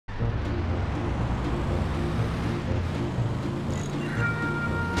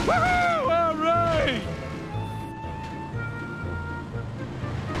Woohoo! All right!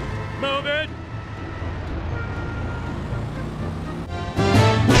 Move it!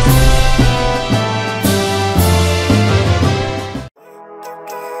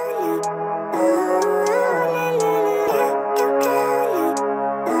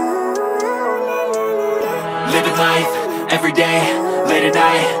 Living life, every day, late at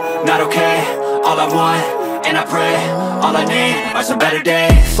night, not okay. All I want, and I pray, all I need are some better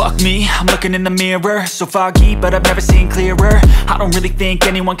days. Fuck me, I'm looking in the mirror, so foggy, but I've never seen clearer. I don't really think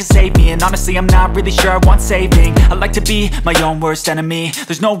anyone can save me, and honestly I'm not really sure I want saving. I like to be my own worst enemy.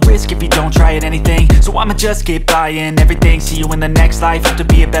 There's no risk if you don't try at anything, so I'ma just keep buying everything. See you in the next life, have to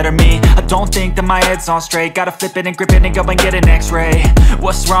be a better me. I don't think that my head's on straight, gotta flip it and grip it and go and get an x-ray.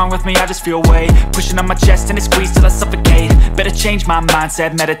 What's wrong with me? I just feel weight pushing on my chest and it squeezes till I suffocate. Better change my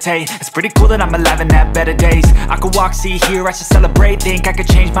mindset, meditate. It's pretty cool that I'm alive and have better days. I could walk, see, hear, I should celebrate. Think I could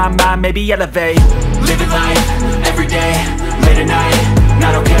change my mind, maybe elevate. Living life, every day, late at night,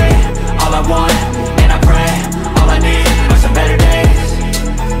 not okay. All I want, and I pray, all I need are some better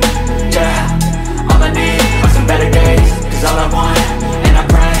days. Yeah, all I need are some better days. Cause all I want, and I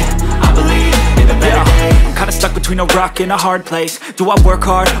pray, I believe in the better days. I'm kinda stuck between a rock and a hard place. Do I work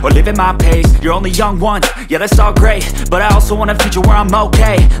hard or live at my pace? You're only young once, yeah that's all great, but I also want a future where I'm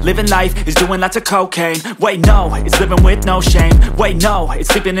okay. Living life is doing lots of cocaine. Wait no, it's living with no shame. Wait no, it's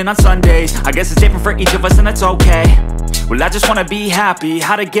sleeping in on Sundays. I guess it's different for each of us and that's okay. Well I just wanna be happy,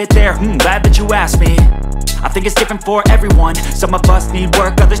 how to get there? Glad that you asked me. I think it's different for everyone. Some of us need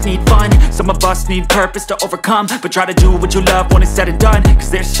work, others need fun. Some of us need purpose to overcome. But try to do what you love when it's said and done,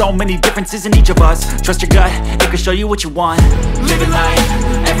 cause there's so many differences in each of us. Trust your gut, it can show you what you want. Living life,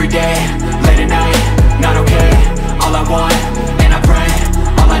 every day, late at night, not okay. All I want,